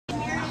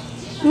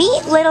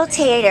Meet little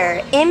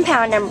Tater,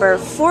 impound number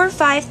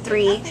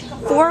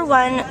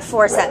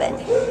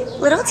 4534147.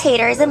 Little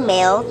Tater is a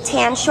male,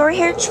 tan,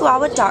 short-haired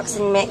Chihuahua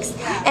Dachshund mix,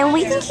 and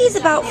we think he's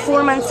about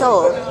 4 months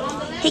old.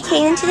 He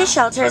came into the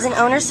shelter as an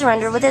owner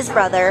surrender with his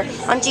brother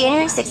on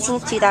January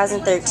 16,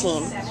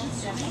 2013.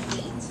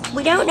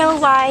 We don't know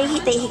why he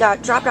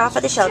got dropped off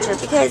at the shelter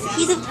because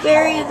he's a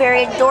very,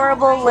 very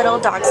adorable little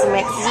dachshund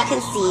mix, as you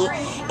can see,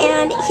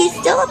 and he's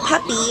still a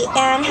puppy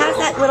and has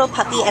that little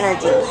puppy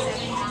energy.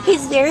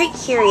 He's very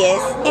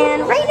curious,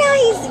 and right now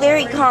he's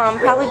very calm,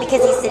 probably because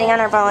he's sitting on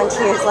our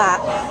volunteer's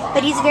lap,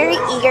 but he's very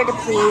eager to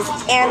please,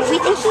 and we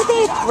think he'd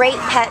be a great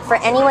pet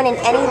for anyone in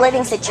any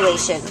living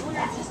situation.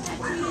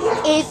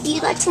 If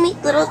you'd like to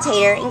meet little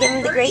Tater and give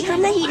him the great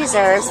home that he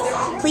deserves,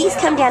 please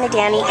come down to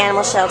Danny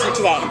Animal Shelter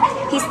today.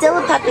 He's still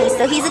a puppy,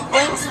 so he's a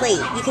blank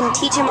slate. You can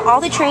teach him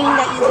all the training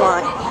that you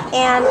want,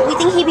 and we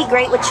think he'd be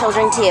great with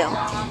children too.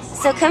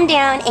 So come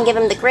down and give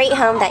him the great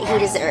home that he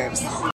deserves.